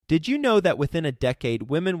Did you know that within a decade,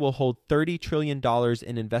 women will hold $30 trillion in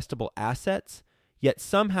investable assets? Yet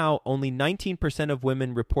somehow only 19% of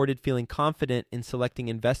women reported feeling confident in selecting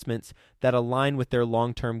investments that align with their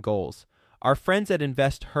long-term goals. Our friends at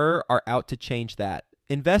InvestHer are out to change that.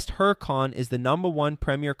 InvestHerCon is the #1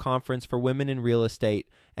 premier conference for women in real estate,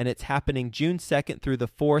 and it's happening June 2nd through the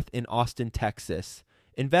 4th in Austin, Texas.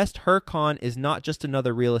 InvestHerCon is not just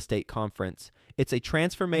another real estate conference. It's a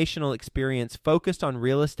transformational experience focused on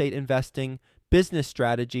real estate investing, business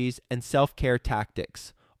strategies, and self-care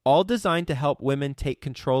tactics, all designed to help women take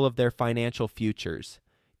control of their financial futures.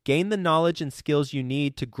 Gain the knowledge and skills you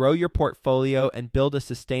need to grow your portfolio and build a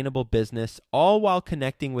sustainable business, all while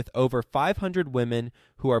connecting with over 500 women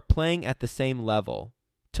who are playing at the same level.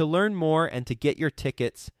 To learn more and to get your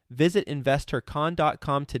tickets, visit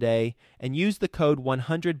InvestHerCon.com today and use the code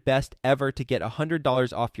 100BESTEVER to get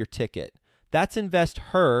 $100 off your ticket. That's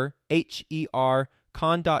InvestHer, H-E-R,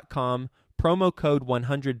 con.com, promo code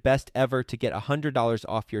 100BESTEVER to get $100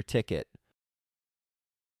 off your ticket.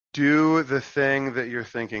 Do the thing that you're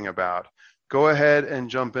thinking about. Go ahead and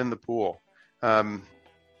jump in the pool.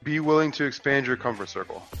 Be willing to expand your comfort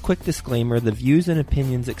circle. Quick disclaimer, the views and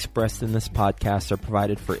opinions expressed in this podcast are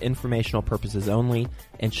provided for informational purposes only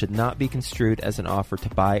and should not be construed as an offer to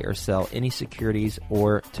buy or sell any securities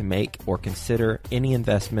or to make or consider any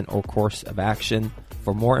investment or course of action.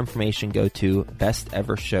 For more information, go to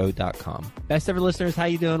bestevershow.com. Best Ever listeners, how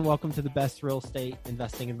you doing? Welcome to the Best Real Estate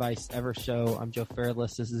Investing Advice Ever Show. I'm Joe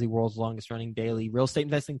Fairless. This is the world's longest running daily real estate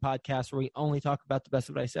investing podcast where we only talk about the best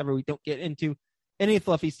advice ever. We don't get into any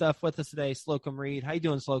fluffy stuff. With us today, Slocum Reed. How you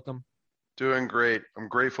doing, Slocum? Doing great. I'm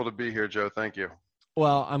grateful to be here, Joe. Thank you.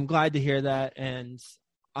 Well, I'm glad to hear that, and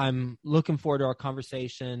I'm looking forward to our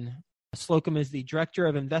conversation. Slocum is the Director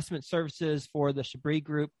of Investment Services for the Chabris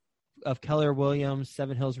Group of Keller Williams,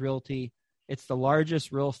 Seven Hills Realty. It's the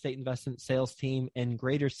largest real estate investment sales team in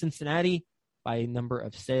greater Cincinnati by number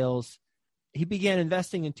of sales. He began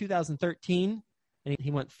investing in 2013, and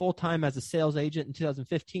he went full-time as a sales agent in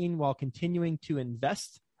 2015 while continuing to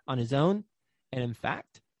invest on his own. And in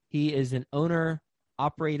fact, he is an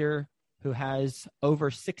owner-operator who has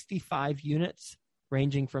over 65 units,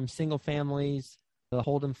 ranging from single families, the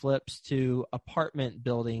hold and flips, to apartment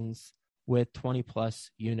buildings with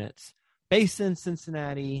 20-plus units, based in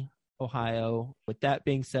Cincinnati, Ohio. With that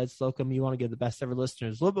being said, Slocum, you want to give the Best Ever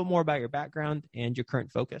listeners a little bit more about your background and your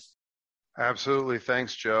current focus? Absolutely.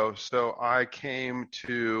 Thanks, Joe. So I came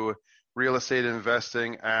to real estate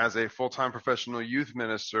investing as a full-time professional youth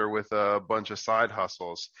minister with a bunch of side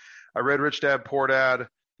hustles. I read Rich Dad, Poor Dad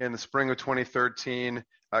in the spring of 2013,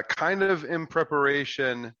 kind of in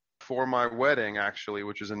preparation for my wedding, actually,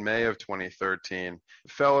 which was in May of 2013.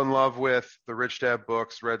 Fell in love with the Rich Dad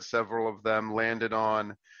books, read several of them, landed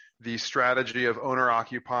on the strategy of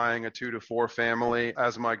owner-occupying a 2 to 4 family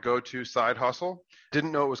as my go-to side hustle.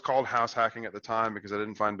 Didn't know it was called house hacking at the time because I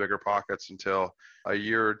didn't find bigger pockets until a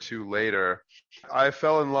year or two later. I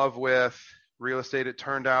fell in love with real estate. It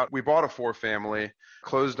turned out we bought a 4-family,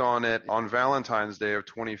 closed on it on Valentine's Day of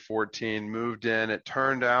 2014, moved in. It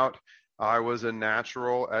turned out I was a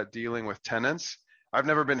natural at dealing with tenants. I've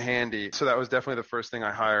never been handy, so that was definitely the first thing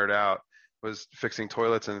I hired out, was fixing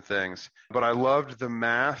toilets and things. But I loved the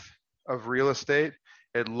math of real estate.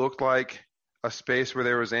 It looked like a space where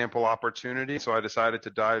there was ample opportunity, so I decided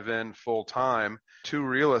to dive in full time to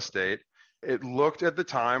real estate. It looked at the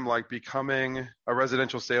time like becoming a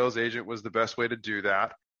residential sales agent was the best way to do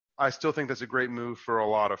that. I still think that's a great move for a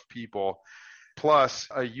lot of people. Plus,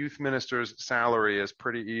 a youth minister's salary is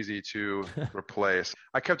pretty easy to replace.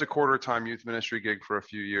 I kept a quarter-time youth ministry gig for a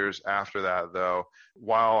few years after that, though,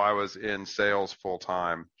 while I was in sales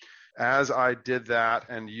full-time. As I did that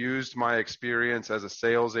and used my experience as a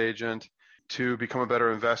sales agent to become a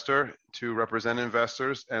better investor, to represent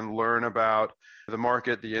investors and learn about the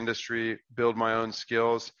market, the industry, build my own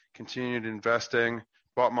skills, continued investing,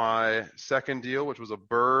 bought my second deal, which was a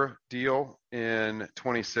Burr deal in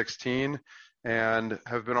 2016, and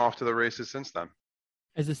have been off to the races since then.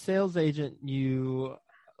 As a sales agent, you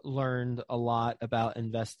learned a lot about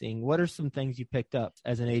investing. What are some things you picked up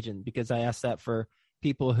as an agent? Because I asked that for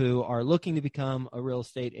people who are looking to become a real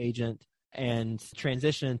estate agent and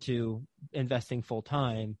transition into investing full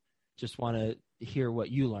time. Just want to hear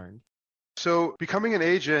what you learned. So becoming an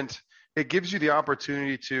agent, it gives you the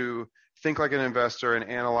opportunity to think like an investor and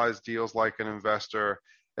analyze deals like an investor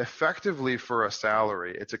effectively for a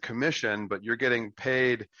salary. It's a commission, but you're getting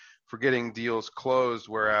paid for getting deals closed,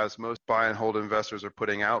 whereas most buy and hold investors are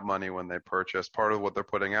putting out money when they purchase. Part of what they're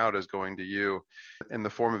putting out is going to you in the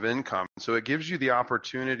form of income. So it gives you the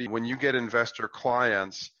opportunity when you get investor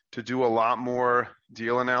clients to do a lot more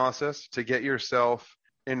deal analysis, to get yourself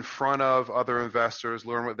in front of other investors,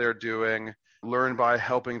 learn what they're doing, learn by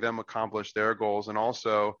helping them accomplish their goals. And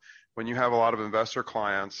also, when you have a lot of investor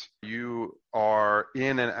clients, you are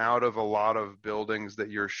in and out of a lot of buildings that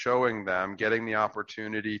you're showing them, getting the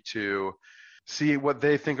opportunity to see what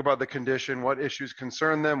they think about the condition, what issues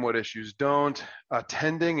concern them, what issues don't,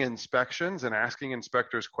 attending inspections and asking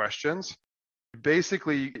inspectors questions.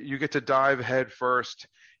 Basically, you get to dive headfirst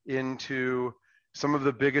into some of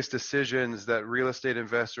the biggest decisions that real estate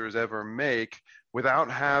investors ever make without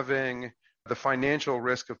having the financial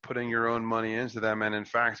risk of putting your own money into them and in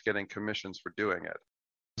fact getting commissions for doing it.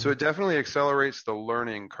 So it definitely accelerates the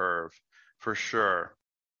learning curve for sure.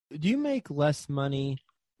 Do you make less money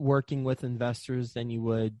working with investors than you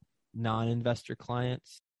would non-investor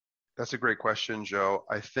clients? That's a great question, Joe.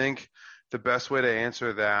 I think the best way to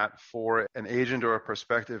answer that for an agent or a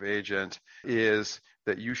prospective agent is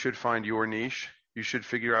that you should find your niche. You should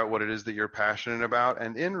figure out what it is that you're passionate about.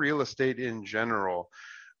 And in real estate in general,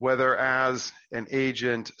 whether as an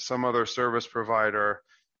agent, some other service provider,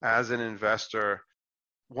 as an investor,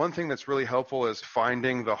 one thing that's really helpful is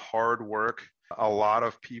finding the hard work a lot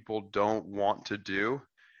of people don't want to do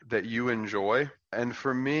that you enjoy. And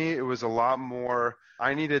for me, it was a lot more,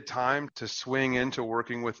 I needed time to swing into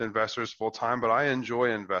working with investors full time, but I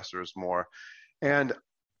enjoy investors more. And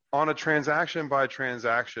on a transaction by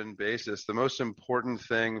transaction basis, the most important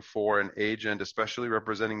thing for an agent, especially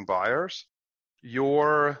representing buyers,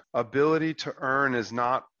 your ability to earn is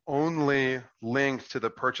not only linked to the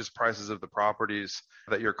purchase prices of the properties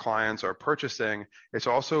that your clients are purchasing, it's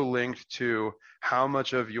also linked to how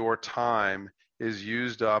much of your time is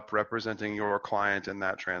used up representing your client in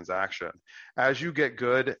that transaction. As you get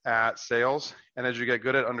good at sales and as you get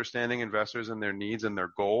good at understanding investors and their needs and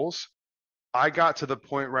their goals, I got to the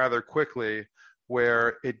point rather quickly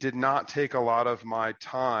where it did not take a lot of my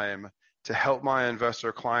time to help my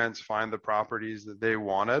investor clients find the properties that they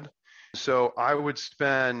wanted. So I would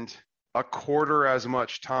spend a quarter as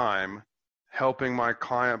much time helping my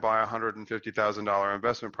client buy a $150,000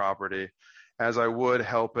 investment property as I would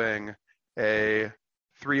helping a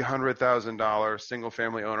 $300,000 single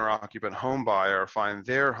family owner occupant home buyer find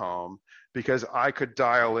their home, because I could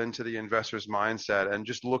dial into the investor's mindset, and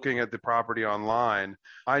just looking at the property online,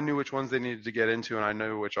 I knew which ones they needed to get into and I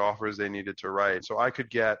knew which offers they needed to write. So I could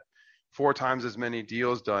get 4 times as many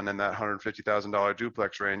deals done in that $150,000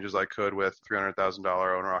 duplex range as I could with $300,000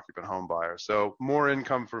 owner occupant home buyer. So more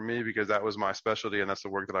income for me because that was my specialty and that's the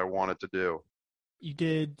work that I wanted to do. You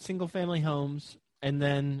did single family homes. And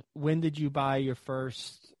then when did you buy your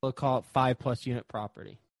first, we'll call it 5+ unit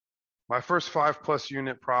property? My first 5+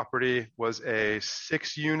 unit property was a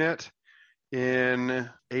 6 unit in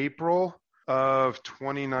April of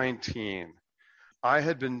 2019. I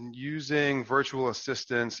had been using virtual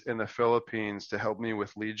assistants in the Philippines to help me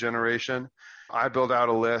with lead generation. I build out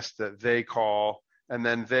a list that they call, and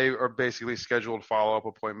then they are basically scheduled follow-up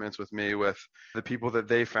appointments with me with the people that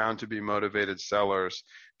they found to be motivated sellers.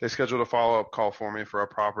 They scheduled a follow-up call for me for a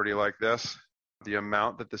property like this. The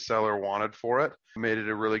amount that the seller wanted for it made it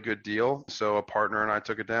a really good deal. So a partner and I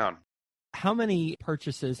took it down. How many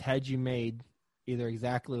purchases had you made, either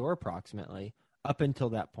exactly or approximately, up until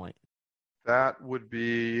that point? That would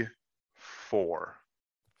be 4.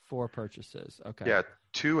 4 purchases. Okay. Yeah,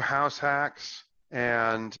 2 house hacks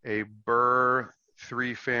and a Burr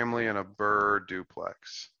 3-family and a Burr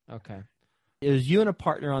duplex. Okay. It was you and a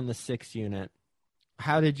partner on the 6 unit.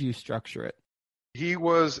 How did you structure it? He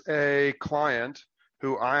was a client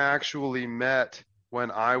who I actually met when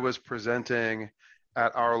I was presenting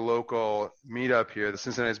at our local meetup here, the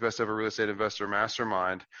Cincinnati's Best Ever Real Estate Investor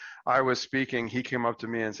Mastermind. I was speaking. He came up to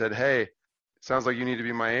me and said, "Hey, sounds like you need to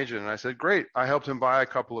be my agent." And I said, "Great." I helped him buy a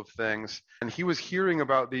couple of things. And he was hearing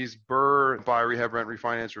about these Burr buy, rehab, rent,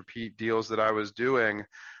 refinance, repeat deals that I was doing,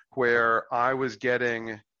 where I was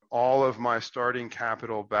getting all of my starting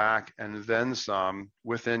capital back and then some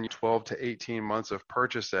within 12 to 18 months of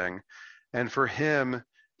purchasing. And for him,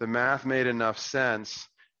 the math made enough sense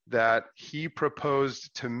that he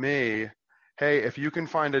proposed to me, "Hey, if you can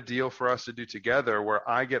find a deal for us to do together where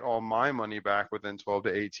I get all my money back within 12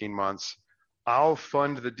 to 18 months, I'll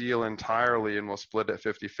fund the deal entirely and we'll split it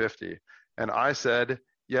 50-50. And I said,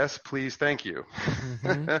 "Yes, please, thank you."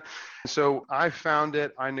 Mm-hmm. So I found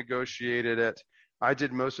it, I negotiated it. I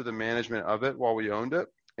did most of the management of it while we owned it,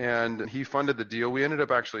 and he funded the deal. We ended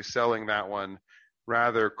up actually selling that one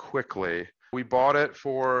rather quickly. We bought it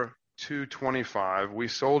for $225. We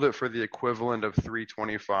sold it for the equivalent of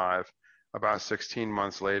 $325 about 16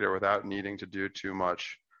 months later without needing to do too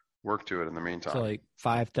much work to it in the meantime. So like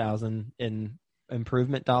 $5,000 in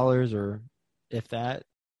improvement dollars, or if that?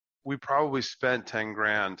 We probably spent 10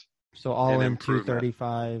 grand So all in improvement.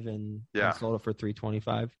 235 and Yeah. sold it for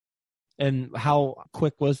 325. And how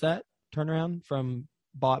quick was that turnaround from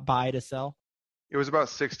buy to sell? It was about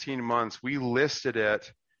 16 months. We listed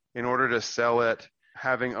it in order to sell it,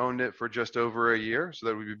 having owned it for just over a year, so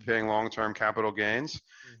that we'd be paying long-term capital gains.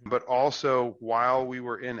 But also, while we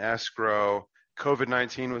were in escrow,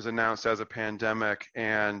 COVID-19 was announced as a pandemic,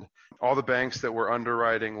 and all the banks that were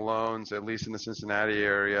underwriting loans, at least in the Cincinnati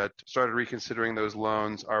area, started reconsidering those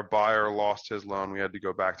loans. Our buyer lost his loan. We had to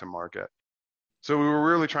go back to market. So we were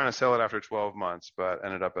really trying to sell it after 12 months, but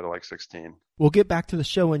ended up at like 16. We'll get back to the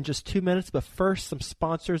show in just 2 minutes, but first, some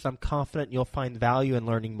sponsors I'm confident you'll find value in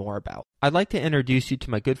learning more about. I'd like to introduce you to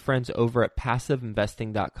my good friends over at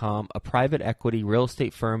PassiveInvesting.com, a private equity real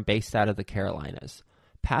estate firm based out of the Carolinas.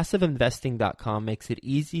 PassiveInvesting.com makes it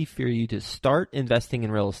easy for you to start investing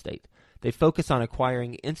in real estate. They focus on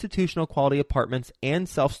acquiring institutional quality apartments and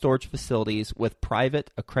self-storage facilities with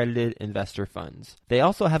private accredited investor funds. They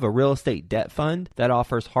also have a real estate debt fund that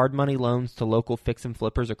offers hard money loans to local fix and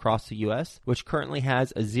flippers across the U.S., which currently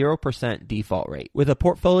has a 0% default rate. With a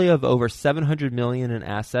portfolio of over $700 million in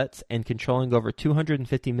assets and controlling over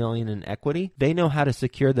 $250 million in equity, they know how to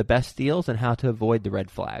secure the best deals and how to avoid the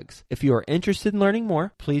red flags. If you are interested in learning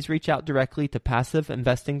more, please reach out directly to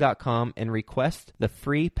PassiveInvesting.com and request the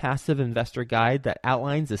free Passive Investor Guide that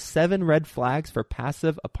outlines the 7 red flags for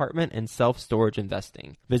passive apartment and self-storage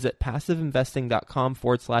investing. Visit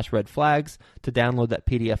PassiveInvesting.com/red flags to download that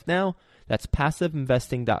PDF now. That's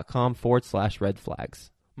PassiveInvesting.com/red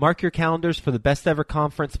flags. Mark your calendars for the Best Ever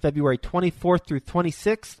Conference, February 24th through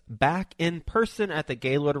 26th, back in person at the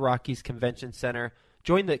Gaylord Rockies Convention Center.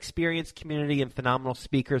 Join the experienced community and phenomenal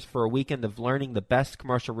speakers for a weekend of learning the best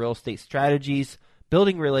commercial real estate strategies,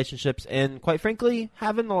 building relationships, and quite frankly,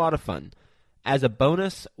 having a lot of fun. As a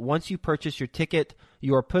bonus, once you purchase your ticket,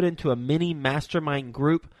 you are put into a mini mastermind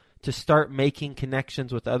group to start making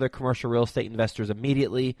connections with other commercial real estate investors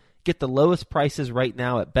immediately. Get the lowest prices right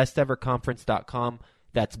now at besteverconference.com.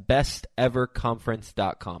 That's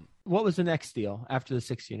besteverconference.com. What was the next deal after the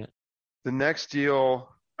 6 unit? The next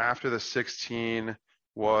deal after the 16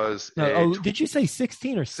 was did you say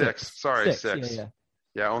 16 or 6? Sorry, 6.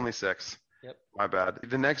 Yeah, only 6. Yep. My bad.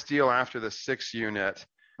 The next deal after the 6 unit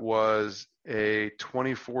was a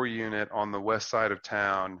 24 unit on the west side of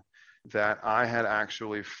town that I had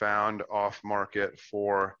actually found off market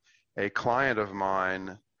for a client of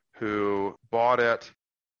mine who bought it.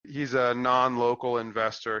 He's a non-local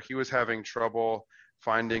investor. He was having trouble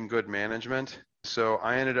finding good management. So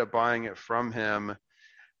I ended up buying it from him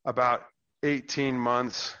about 18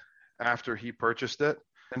 months after he purchased it,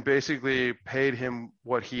 and basically paid him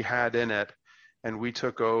what he had in it, and we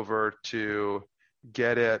took over to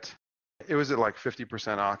get it. It was at like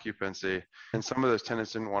 50% occupancy, and some of those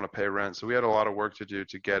tenants didn't want to pay rent, so we had a lot of work to do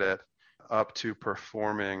to get it up to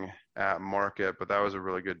performing at market, but that was a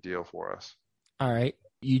really good deal for us. All right.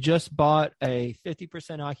 You just bought a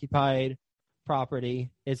 50% occupied property.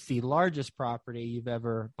 It's the largest property you've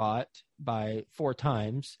ever bought by 4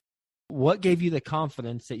 times. What gave you the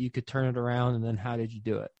confidence that you could turn it around, and then how did you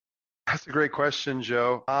do it? That's a great question,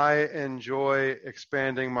 Joe. I enjoy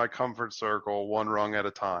expanding my comfort circle one rung at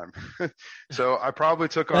a time. So I probably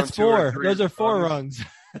took on That's 2 or 4. 3 Those are 4 rungs.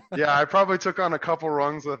 Yeah, I probably took on a couple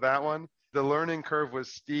rungs with that one. The learning curve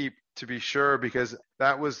was steep, to be sure, because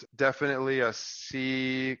that was definitely a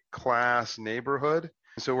C-class neighborhood.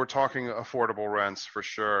 So we're talking affordable rents for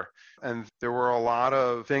sure. And there were a lot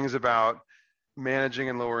of things about managing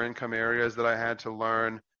in lower income areas that I had to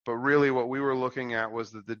learn. But really what we were looking at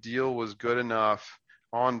was that the deal was good enough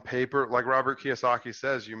on paper. Like Robert Kiyosaki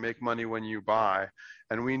says, you make money when you buy.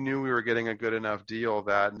 And we knew we were getting a good enough deal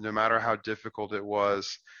that no matter how difficult it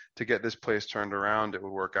was to get this place turned around, it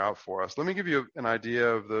would work out for us. Let me give you an idea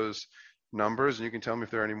of those numbers, and you can tell me if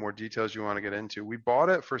there are any more details you want to get into. We bought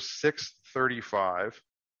it for $635.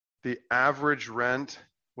 The average rent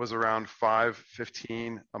was around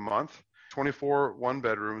 $515 a month. 24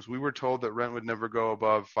 one-bedrooms. We were told that rent would never go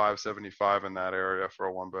above $575 in that area for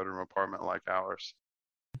a one-bedroom apartment like ours.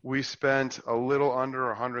 We spent a little under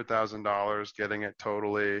 $100,000 getting it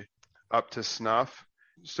totally up to snuff.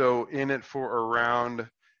 So in it for around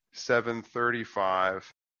 $735.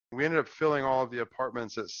 We ended up filling all of the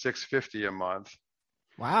apartments at $650 a month.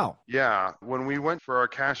 Wow. Yeah. When we went for our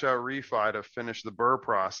cash out refi to finish the BRRRR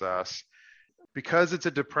process, because it's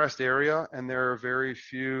a depressed area and there are very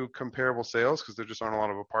few comparable sales because there just aren't a lot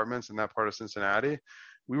of apartments in that part of Cincinnati,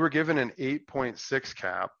 we were given an 8.6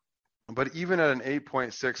 cap. But even at an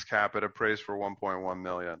 8.6 cap, it appraised for $1.1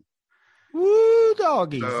 million. Woo,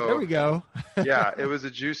 doggies. There So we go. yeah, it was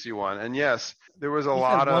a juicy one. And yes, there was a You said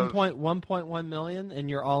lot of 1.1 million and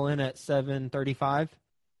you're all in at 735?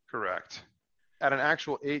 correct. At an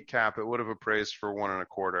actual 8 cap, it would have appraised for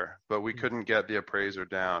 1.25, but we couldn't get the appraiser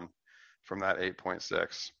down from that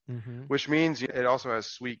 8.6, Mm-hmm. which means it also has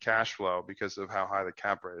sweet cash flow because of how high the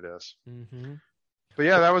cap rate is. Mm-hmm. But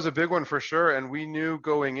yeah, that was a big one for sure. And we knew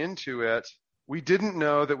going into it, we didn't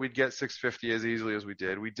know that we'd get 650 as easily as we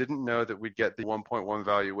did. We didn't know that we'd get the 1.1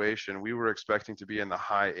 valuation. We were expecting to be in the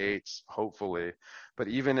high eights, hopefully. But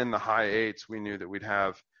even in the high eights, we knew that we'd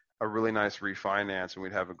have a really nice refinance and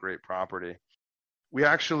we'd have a great property. We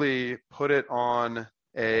actually put it on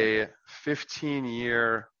a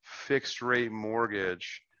 15-year fixed rate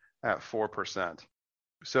mortgage at 4%.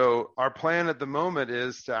 So our plan at the moment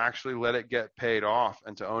is to actually let it get paid off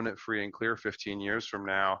and to own it free and clear 15 years from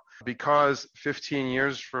now, because 15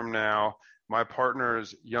 years from now, my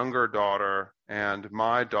partner's younger daughter and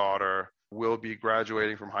my daughter will be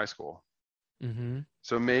graduating from high school. Mm-hmm.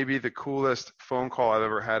 So maybe the coolest phone call I've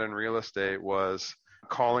ever had in real estate was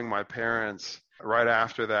calling my parents right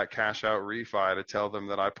after that cash out refi to tell them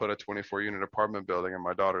that I put a 24-unit apartment building in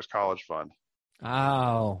my daughter's college fund.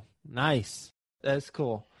 Oh, nice. That's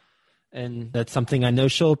cool. And that's something I know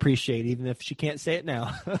she'll appreciate, even if she can't say it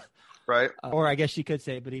now. Right. Or I guess she could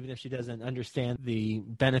say it, but even if she doesn't understand the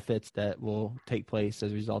benefits that will take place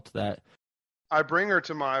as a result of that. I bring her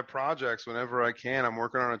to my projects whenever I can. I'm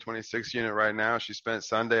working on a 26 unit right now. She spent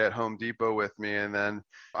Sunday at Home Depot with me, and then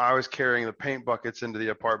I was carrying the paint buckets into the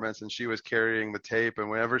apartments and she was carrying the tape. And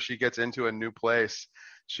whenever she gets into a new place,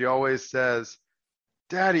 she always says,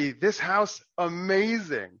 "Daddy, this house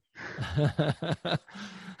amazing."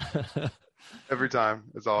 Every time.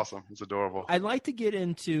 It's awesome. It's adorable. I'd like to get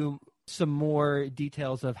into some more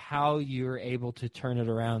details of how you're able to turn it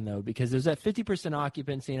around, though, because there's that 50%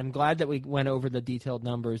 occupancy, and I'm glad that we went over the detailed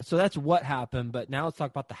numbers. So that's what happened, but now let's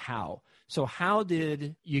talk about the how. So how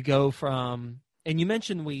did you go from, and you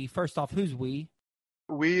mentioned we, first off, who's we?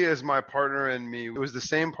 We as my partner and me, it was the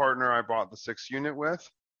same partner I bought the 6 unit with.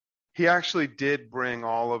 He actually did bring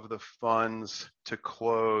all of the funds to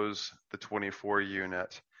close the 24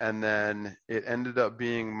 unit. And then it ended up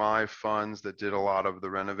being my funds that did a lot of the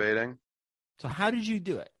renovating. So how did you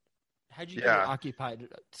do it? How did you get it occupied,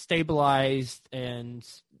 stabilized, and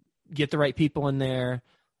get the right people in there,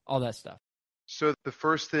 all that stuff? So the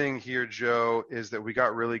first thing here, Joe, is that we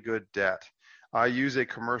got really good debt. I use a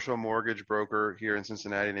commercial mortgage broker here in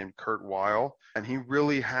Cincinnati named Kurt Weil, and he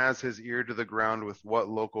really has his ear to the ground with what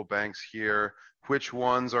local banks here, which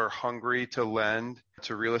ones are hungry to lend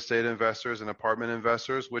to real estate investors and apartment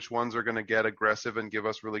investors, which ones are going to get aggressive and give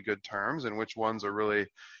us really good terms, and which ones are really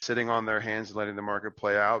sitting on their hands and letting the market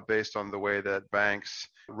play out based on the way that banks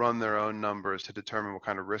run their own numbers to determine what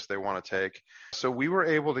kind of risk they want to take. So we were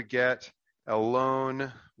able to get a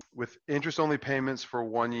loan with interest-only payments for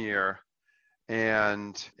 1 year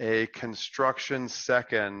and a construction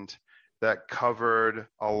second that covered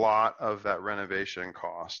a lot of that renovation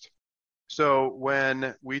cost. So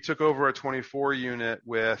when we took over a 24 unit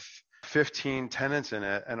with 15 tenants in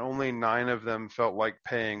it and only 9 of them felt like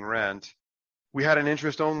paying rent, we had an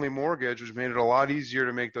interest-only mortgage, which made it a lot easier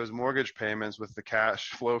to make those mortgage payments with the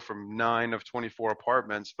cash flow from 9 of 24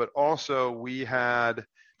 apartments. But also we had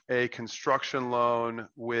a construction loan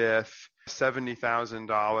with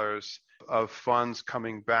 $70,000 of funds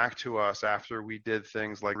coming back to us after we did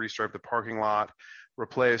things like restripe the parking lot,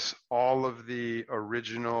 replace all of the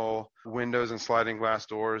original windows and sliding glass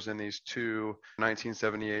doors in these 2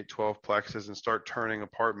 1978 12 plexes and start turning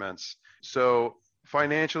apartments. So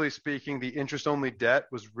financially speaking, the interest-only debt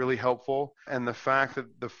was really helpful. And the fact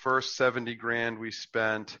that the first 70 grand we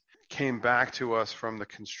spent came back to us from the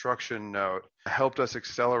construction note helped us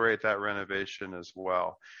accelerate that renovation as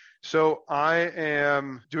well. So I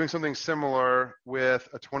am doing something similar with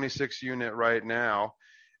a 26 unit right now.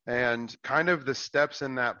 And kind of the steps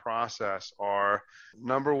in that process are,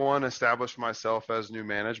 number one, establish myself as new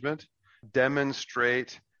management,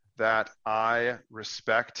 demonstrate that I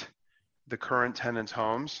respect the current tenants'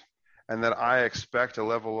 homes and that I expect a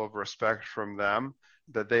level of respect from them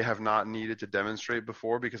that they have not needed to demonstrate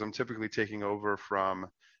before, because I'm typically taking over from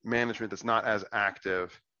management that's not as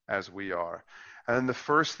active as we are. And the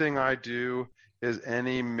first thing I do is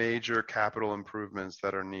any major capital improvements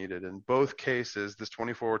that are needed. In both cases, this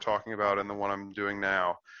 24 we're talking about and the one I'm doing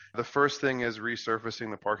now, the first thing is resurfacing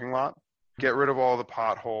the parking lot. Get rid of all the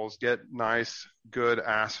potholes, get nice, good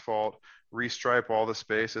asphalt, restripe all the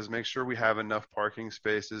spaces, make sure we have enough parking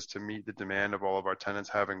spaces to meet the demand of all of our tenants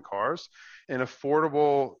having cars. In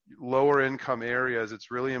affordable, lower income areas, it's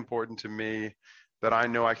really important to me that I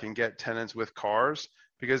know I can get tenants with cars,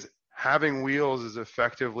 because having wheels is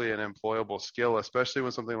effectively an employable skill, especially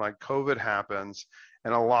when something like COVID happens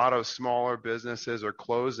and a lot of smaller businesses are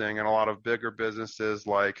closing and a lot of bigger businesses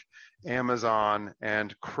like Amazon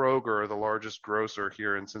and Kroger, the largest grocer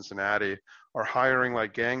here in Cincinnati, are hiring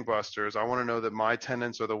like gangbusters. I want to know that my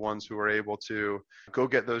tenants are the ones who are able to go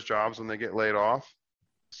get those jobs when they get laid off.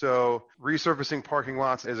 So resurfacing parking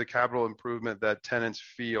lots is a capital improvement that tenants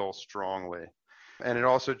feel strongly. And it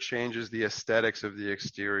also changes the aesthetics of the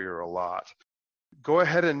exterior a lot. Go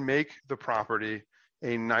ahead and make the property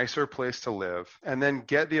a nicer place to live, and then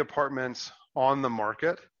get the apartments on the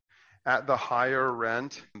market at the higher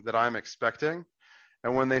rent that I'm expecting.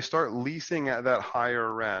 And when they start leasing at that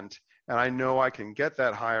higher rent, and I know I can get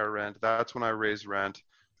that higher rent, that's when I raise rent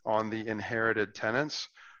on the inherited tenants,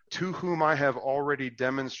 to whom I have already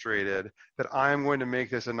demonstrated that I am going to make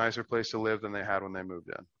this a nicer place to live than they had when they moved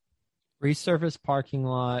in. Resurface parking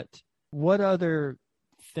lot. What other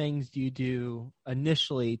things do you do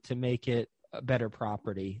initially to make it a better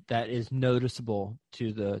property that is noticeable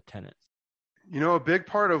to the tenants? You know, a big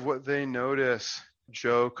part of what they notice,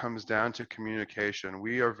 Joe, comes down to communication.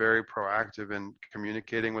 We are very proactive in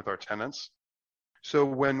communicating with our tenants. So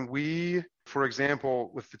when we, for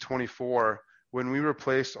example, with the 24, when we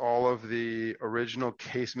replaced all of the original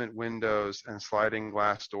casement windows and sliding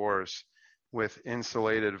glass doors with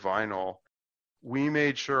insulated vinyl, we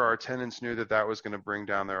made sure our tenants knew that that was going to bring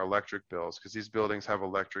down their electric bills, because these buildings have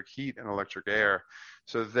electric heat and electric air.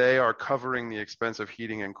 So they are covering the expense of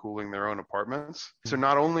heating and cooling their own apartments. So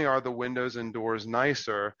not only are the windows and doors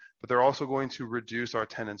nicer, but they're also going to reduce our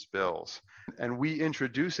tenants' bills. And we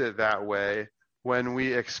introduce it that way when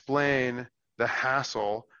we explain the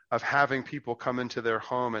hassle of having people come into their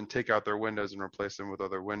home and take out their windows and replace them with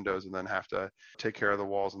other windows and then have to take care of the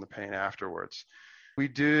walls and the paint afterwards. We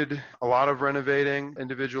did a lot of renovating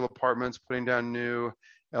individual apartments, putting down new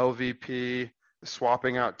LVP,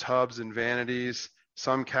 swapping out tubs and vanities,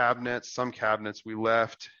 some cabinets we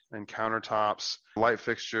left, and countertops, light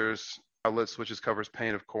fixtures, outlet switches, covers,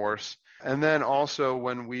 paint, of course. And then also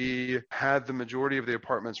when we had the majority of the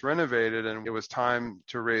apartments renovated and it was time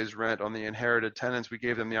to raise rent on the inherited tenants, we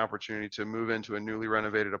gave them the opportunity to move into a newly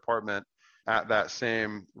renovated apartment at that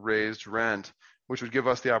same raised rent, which would give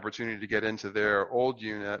us the opportunity to get into their old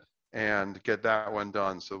unit and get that one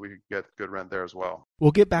done so we could get good rent there as well.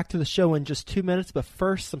 We'll get back to the show in just 2 minutes, but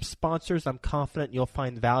first, some sponsors I'm confident you'll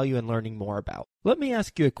find value in learning more about. Let me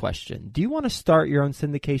ask you a question. Do you want to start your own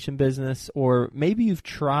syndication business, or maybe you've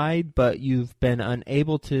tried but you've been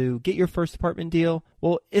unable to get your first apartment deal?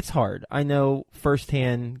 Well, it's hard. I know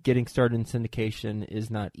firsthand getting started in syndication is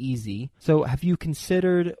not easy. So have you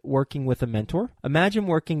considered working with a mentor? Imagine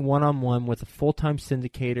working one-on-one with a full-time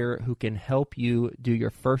syndicator who can help you do your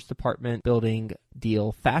first apartment building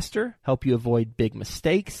deal faster, help you avoid big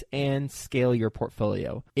mistakes, and scale your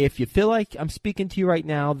portfolio. If you feel like I'm speaking to you right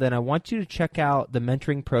now, then I want you to check out the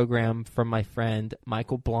mentoring program from my friend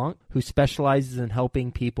Michael Blanc, who specializes in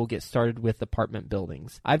helping people get started with apartment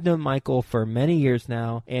buildings. I've known Michael for many years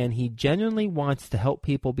now, and he genuinely wants to help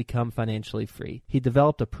people become financially free. He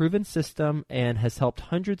developed a proven system and has helped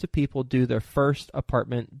hundreds of people do their first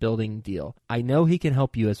apartment building deal. I know he can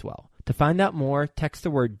help you as well. To find out more, text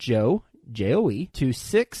the word Joe, J-O-E, to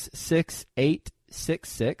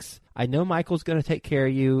 66866. I know Michael's going to take care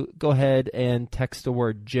of you. Go ahead and text the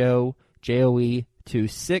word Joe, J-O-E, to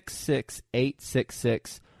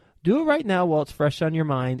 66866. Do it right now while it's fresh on your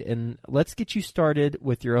mind, and let's get you started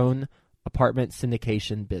with your own apartment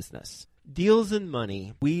syndication business. Deals and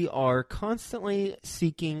money. We are constantly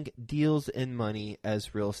seeking deals and money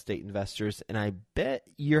as real estate investors, and I bet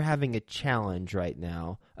you're having a challenge right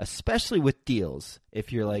now, especially with deals,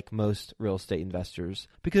 if you're like most real estate investors,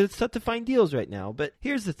 because it's tough to find deals right now. But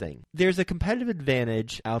here's the thing. There's a competitive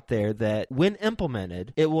advantage out there that when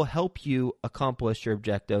implemented, it will help you accomplish your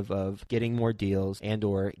objective of getting more deals and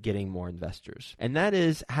or getting more investors. And that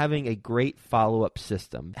is having a great follow-up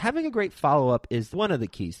system. Having a great follow-up is one of the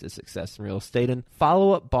keys to success in real estate, and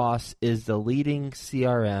Follow Up Boss is the leading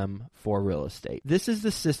CRM for real estate. This is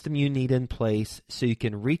the system you need in place so you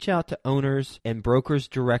can reach out to owners and brokers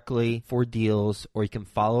directly for deals, or you can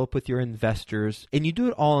follow up with your investors, and you do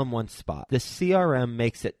it all in one spot. The CRM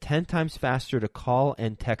makes it 10 times faster to call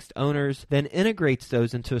and text owners, then integrates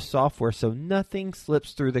those into a software so nothing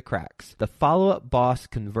slips through the cracks. The Follow Up Boss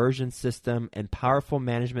conversion system and powerful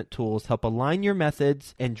management tools help align your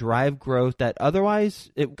methods and drive growth that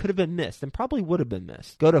otherwise it could have been missed and probably would have been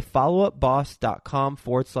missed. Go to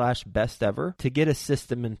followupboss.com/best ever to get a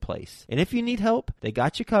system in place. And if you need help, they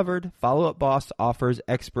got you covered. Follow Up Boss offers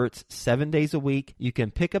experts 7 days a week week, you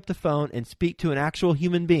can pick up the phone and speak to an actual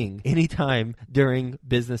human being anytime during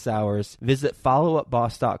business hours. Visit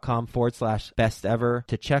followupboss.com/best ever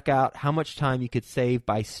to check out how much time you could save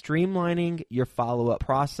by streamlining your follow-up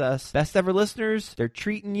process. Best Ever listeners, they're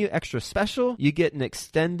treating you extra special. You get an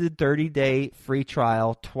extended 30-day free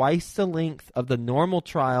trial, twice the length of the normal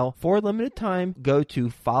trial for a limited time. Go to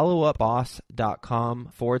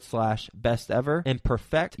followupboss.com/best ever and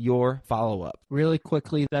perfect your follow-up. Really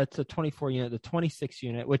quickly, that's a 24 unit, the 26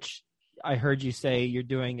 unit, which I heard you say you're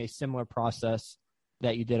doing a similar process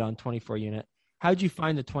that you did on 24 unit. How'd you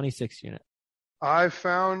find the 26 unit? I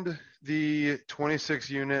found the 26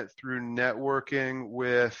 unit through networking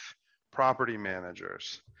with property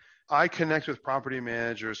managers. I connect with property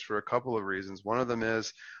managers for a couple of reasons. One of them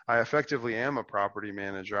is I effectively am a property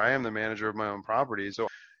manager. I am the manager of my own property. So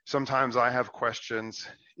sometimes I have questions,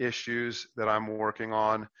 issues that I'm working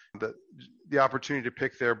on, the opportunity to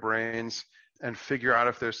pick their brains and figure out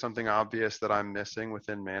if there's something obvious that I'm missing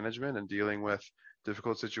within management and dealing with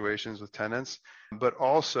difficult situations with tenants. But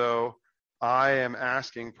also, I am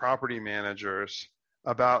asking property managers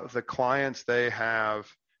about the clients they have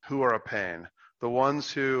who are a pain, the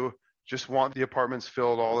ones who just want the apartments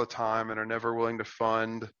filled all the time and are never willing to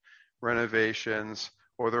fund renovations,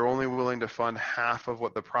 or they're only willing to fund half of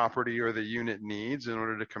what the property or the unit needs in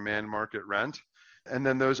order to command market rent. And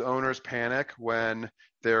then those owners panic when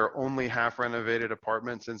they're only half renovated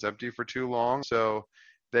apartment sits empty for too long. So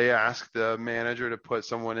they ask the manager to put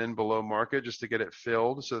someone in below market just to get it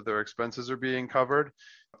filled so that their expenses are being covered.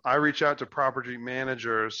 I reach out to property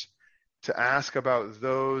managers to ask about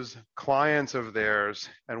those clients of theirs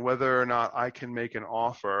and whether or not I can make an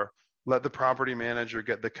offer, let the property manager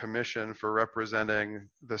get the commission for representing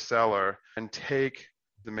the seller, and take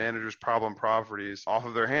the manager's problem properties off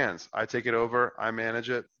of their hands. I take it over, I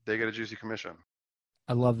manage it, they get a juicy commission.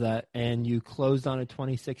 I love that. And you closed on a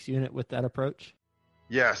 26 unit with that approach?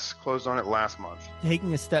 Yes, closed on it last month.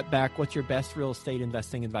 Taking a step back, what's your best real estate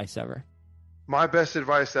investing advice ever? My best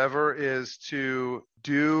advice ever is to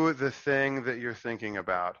do the thing that you're thinking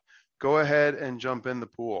about. Go ahead and jump in the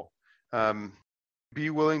pool. Be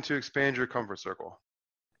willing to expand your comfort circle.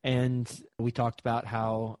 And we talked about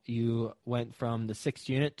how you went from the 6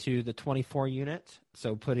 unit to the 24 unit.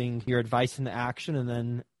 So putting your advice into action, and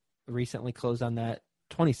then recently closed on that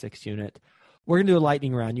 26 unit. We're going to do a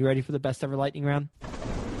lightning round. You ready for the best ever lightning round?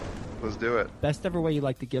 Let's do it. Best ever way you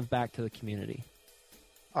like to give back to the community?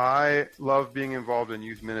 I love being involved in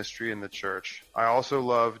youth ministry in the church. I also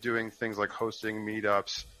love doing things like hosting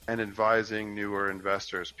meetups and advising newer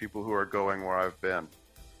investors, people who are going where I've been.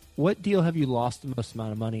 What deal have you lost the most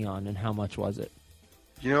amount of money on, and how much was it?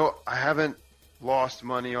 You know, I haven't lost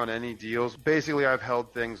money on any deals. Basically, I've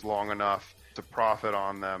held things long enough to profit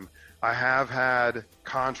on them. I have had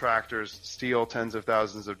contractors steal tens of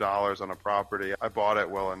thousands of dollars on a property. I bought it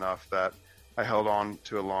well enough that I held on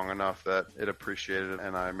to it long enough that it appreciated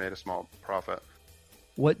and I made a small profit.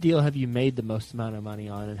 What deal have you made the most amount of money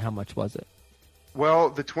on, and how much was it? Well,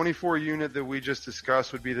 the 24 unit that we just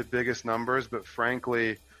discussed would be the biggest numbers, but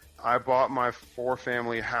frankly, I bought my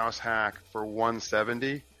 4-family house hack for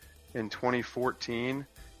 $170 in 2014,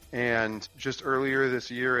 and just earlier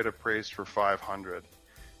this year it appraised for $500.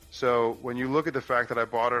 So when you look at the fact that I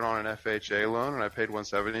bought it on an FHA loan and I paid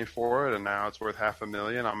 $170 for it, and now it's worth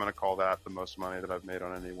 $500,000, I'm going to call that the most money that I've made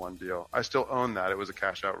on any one deal. I still own that. It was a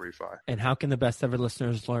cash out refi. And how can the best ever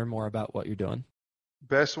listeners learn more about what you're doing?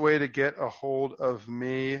 Best way to get a hold of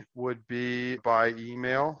me would be by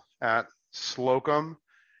email at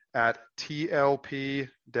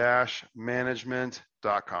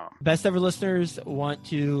slocum@tlp-management.com. Best ever listeners want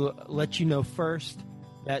to let you know first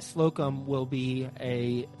that Slocum will be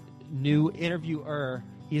a new interviewer.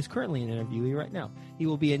 He is currently an interviewee right now. He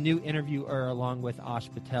will be a new interviewer along with Ash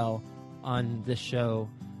Patel on this show.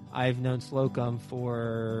 I've known Slocum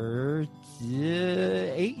for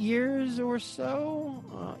 8 years or so.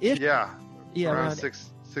 Yeah, around six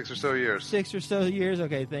or so years. 6 or so years.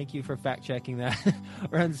 Okay, thank you for fact checking that.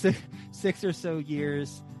 Around six or so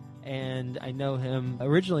years. And I know him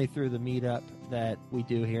originally through the meetup that we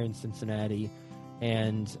do here in Cincinnati.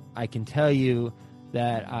 And I can tell you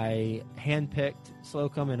that I handpicked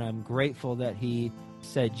Slocum, and I'm grateful that he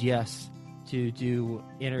said yes to do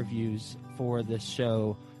interviews for this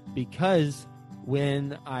show, because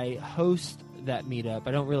when I host that meetup,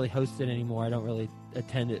 I don't really host it anymore. I don't really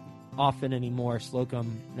attend it often anymore.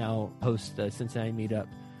 Slocum now hosts the Cincinnati meetup.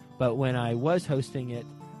 But when I was hosting it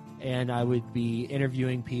and I would be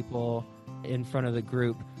interviewing people in front of the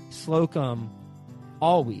group, Slocum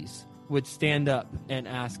always would stand up and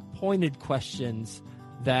ask pointed questions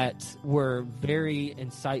that were very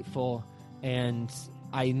insightful And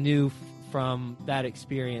I knew from that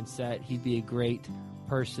experience that he'd be a great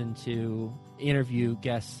person to interview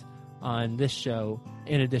guests on this show.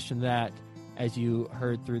 In addition to that, as you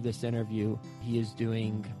heard through this interview, he is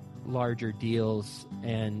doing larger deals,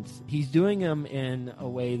 and he's doing them in a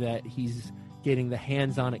way that he's getting the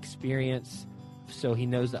hands-on experience, so he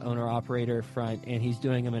knows the owner-operator front, and he's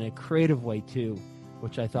doing them in a creative way too,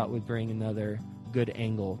 which I thought would bring another good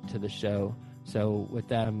angle to the show. So with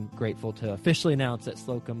that, I'm grateful to officially announce that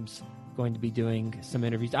Slocum's going to be doing some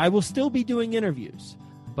interviews. I will still be doing interviews,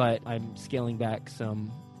 but I'm scaling back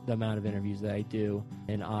the amount of interviews that I do,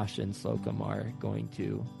 and Ash and Slocum are going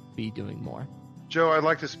to be doing more. Joe, I'd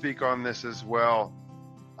like to speak on this as well.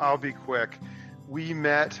 I'll be quick. We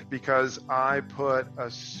met because I put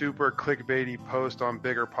a super clickbaity post on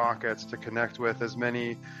BiggerPockets to connect with as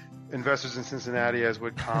many investors in Cincinnati as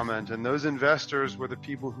would comment. And those investors were the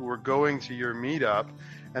people who were going to your meetup,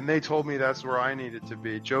 and they told me that's where I needed to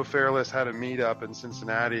be. Joe Fairless had a meetup in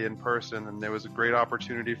Cincinnati in person, and there was a great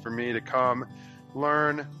opportunity for me to come,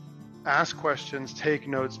 learn, ask questions, take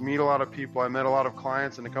notes, meet a lot of people. I met a lot of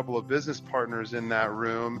clients and a couple of business partners in that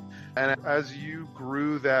room. And as you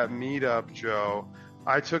grew that meetup, Joe,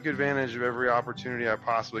 I took advantage of every opportunity I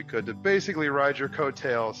possibly could to basically ride your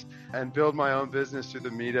coattails and build my own business through the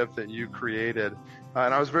meetup that you created.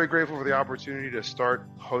 And I was very grateful for the opportunity to start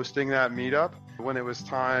hosting that meetup when it was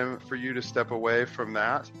time for you to step away from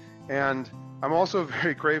that. And I'm also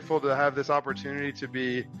very grateful to have this opportunity to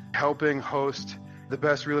be helping host the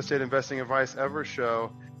Best Real Estate Investing Advice Ever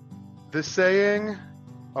show. The saying,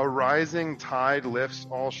 a rising tide lifts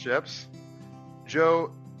all ships.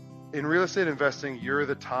 Joe, in real estate investing, you're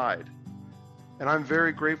the tide. And I'm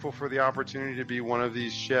very grateful for the opportunity to be one of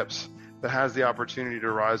these ships that has the opportunity to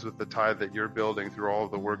rise with the tide that you're building through all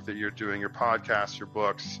of the work that you're doing, your podcasts, your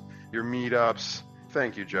books, your meetups.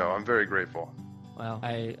 Thank you, Joe. I'm very grateful. Well,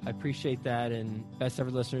 I appreciate that. And best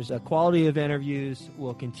ever listeners, the quality of interviews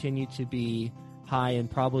will continue to be high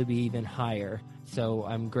and probably be even higher. So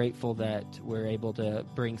I'm grateful that we're able to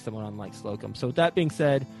bring someone on like Slocum. So with that being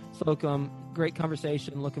said, Slocum, great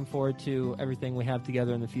conversation. Looking forward to everything we have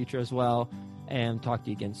together in the future as well. And talk to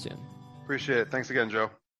you again soon. Appreciate it. Thanks again, Joe.